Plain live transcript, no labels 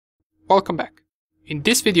welcome back. In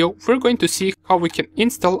this video, we're going to see how we can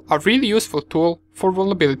install a really useful tool for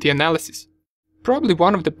vulnerability analysis. Probably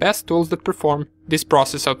one of the best tools that perform this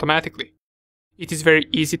process automatically. It is very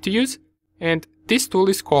easy to use, and this tool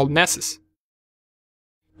is called Nessus.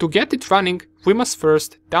 To get it running, we must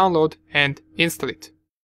first download and install it.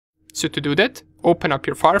 So to do that, open up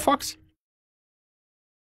your Firefox,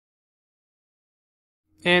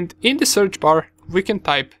 and in the search bar, we can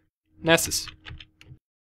type Nessus.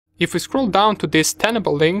 If we scroll down to this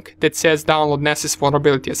tenable link that says Download Nessus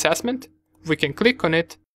Vulnerability Assessment, we can click on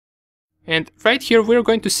it, and right here we're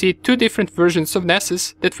going to see two different versions of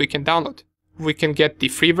Nessus that we can download. We can get the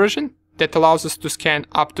free version that allows us to scan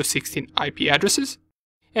up to 16 IP addresses,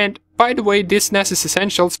 and by the way, this Nessus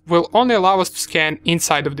Essentials will only allow us to scan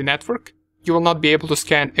inside of the network. You will not be able to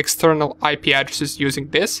scan external IP addresses using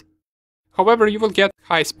this. However, you will get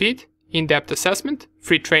high speed, in-depth assessment,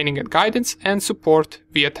 free training and guidance, and support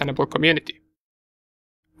via Tenable community.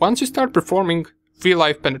 Once you start performing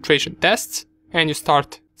real-life penetration tests, and you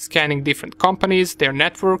start scanning different companies, their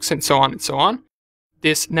networks, and so on,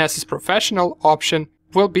 this Nessus Professional option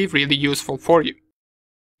will be really useful for you.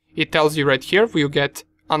 It tells you right here you get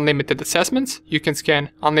unlimited assessments, you can scan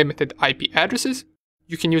unlimited IP addresses,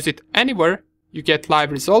 you can use it anywhere, you get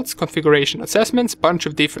live results, configuration assessments, bunch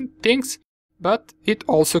of different things, but it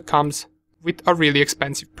also comes with a really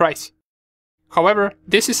expensive price. However,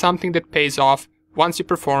 this is something that pays off once you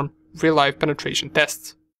perform real-life penetration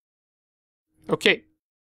tests. Okay,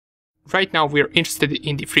 right now we are interested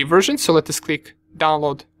in the free version, so let us click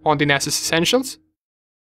download on the Nessus Essentials.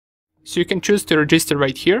 So you can choose to register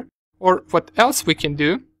right here, or what else we can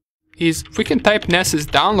do is we can type Nessus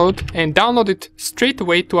download and download it straight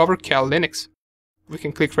away to our Cal Linux. We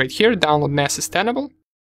can click right here, download Nessus Tenable,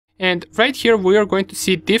 and right here we are going to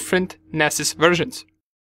see different Nessus versions.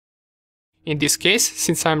 In this case,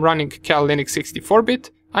 since I'm running Cal Linux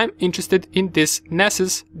 64-bit, I'm interested in this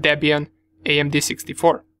Nessus Debian AMD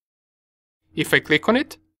 64. If I click on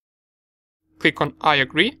it, click on I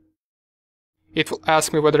agree, it will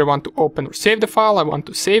ask me whether I want to open or save the file. I want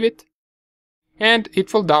to save it, and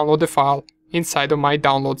it will download the file inside of my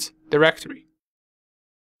downloads directory.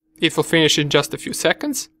 It will finish in just a few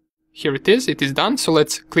seconds. Here it is done, so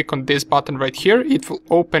let's click on this button right here. It will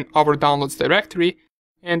open our downloads directory,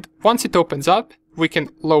 and once it opens up, we can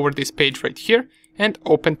lower this page right here and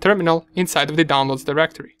open terminal inside of the downloads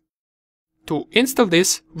directory. To install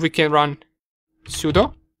this, we can run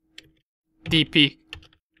sudo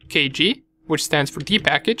dpkg, which stands for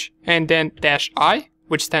dpackage, and then -i,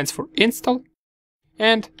 which stands for install,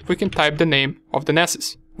 and we can type the name of the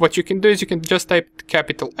Nessus. What you can do is you can just type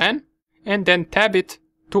capital N and then tab it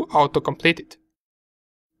to autocomplete it.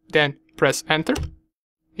 Then press enter.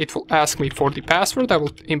 It will ask me for the password. I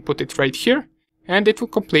will input it right here, and it will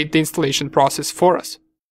complete the installation process for us.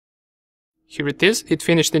 Here it is, it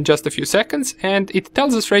finished in just a few seconds, and it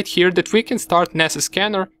tells us right here that we can start Nessus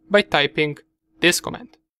Scanner by typing this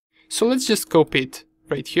command. So let's just copy it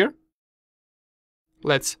right here.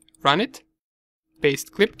 Let's run it,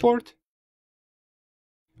 paste clipboard.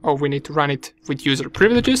 Oh, we need to run it with user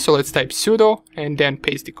privileges, so let's type sudo and then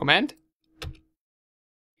paste the command.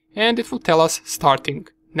 And it will tell us starting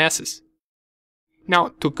Nessus. Now,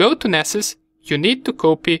 to go to Nessus, you need to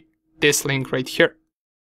copy this link right here.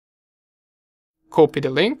 Copy the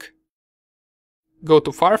link, go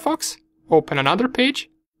to Firefox, open another page,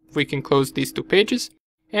 we can close these two pages,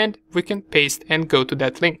 and we can paste and go to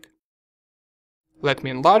that link. Let me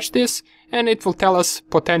enlarge this, and it will tell us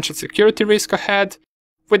potential security risk ahead.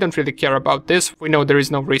 We don't really care about this, we know there is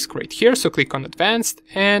no risk right here, so click on Advanced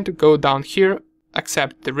and go down here,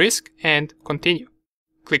 accept the risk and continue.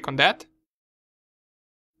 Click on that.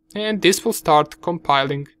 And this will start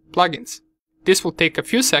compiling plugins. This will take a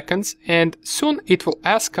few seconds, and soon it will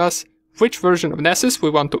ask us which version of Nessus we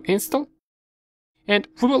want to install. And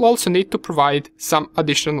we will also need to provide some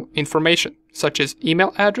additional information, such as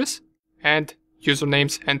email address and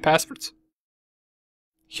usernames and passwords.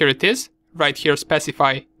 Here it is. Right here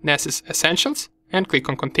specify Nessus Essentials and click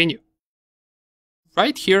on Continue.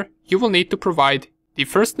 Right here you will need to provide the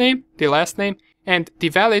first name, the last name, and the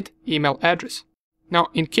valid email address. Now,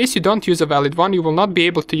 in case you don't use a valid one, you will not be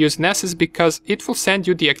able to use Nessus because it will send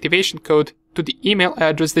you the activation code to the email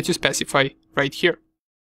address that you specify right here.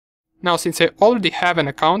 Now, since I already have an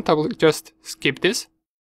account, I will just skip this.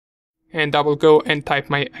 And I will go and type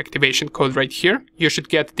my activation code right here. You should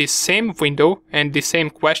get this same window and the same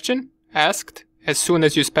question asked as soon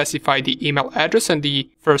as you specify the email address and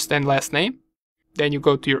the first and last name. Then you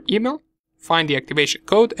go to your email, find the activation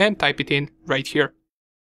code and type it in right here.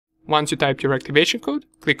 Once you type your activation code,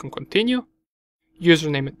 click on Continue.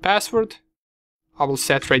 username and password. I will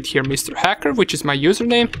set right here Mr. Hacker, which is my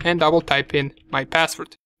username, and I will type in my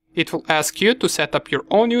password. It will ask you to set up your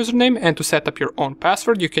own username and to set up your own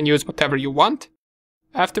password. You can use whatever you want.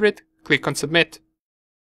 After it, click on Submit.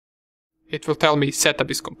 It will tell me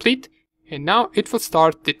setup is complete, and now it will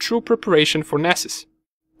start the true preparation for Nessus.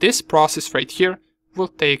 This process right here will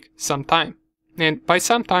take some time. And by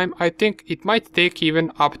some time, I think it might take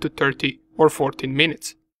even up to 30 or 14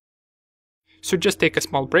 minutes. So just take a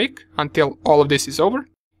small break until all of this is over,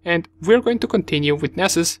 and we're going to continue with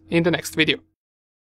Nessus in the next video.